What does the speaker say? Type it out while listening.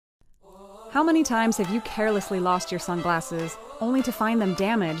How many times have you carelessly lost your sunglasses, only to find them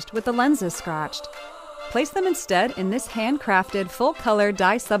damaged with the lenses scratched? Place them instead in this handcrafted, full-color,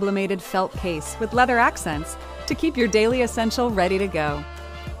 dye-sublimated felt case with leather accents to keep your daily essential ready to go.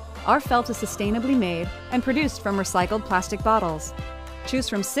 Our felt is sustainably made and produced from recycled plastic bottles. Choose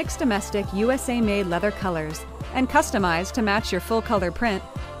from 6 domestic, USA-made leather colors and customize to match your full-color print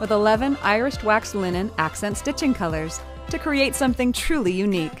with 11 Irish waxed linen accent stitching colors to create something truly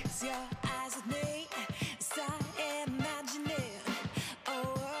unique.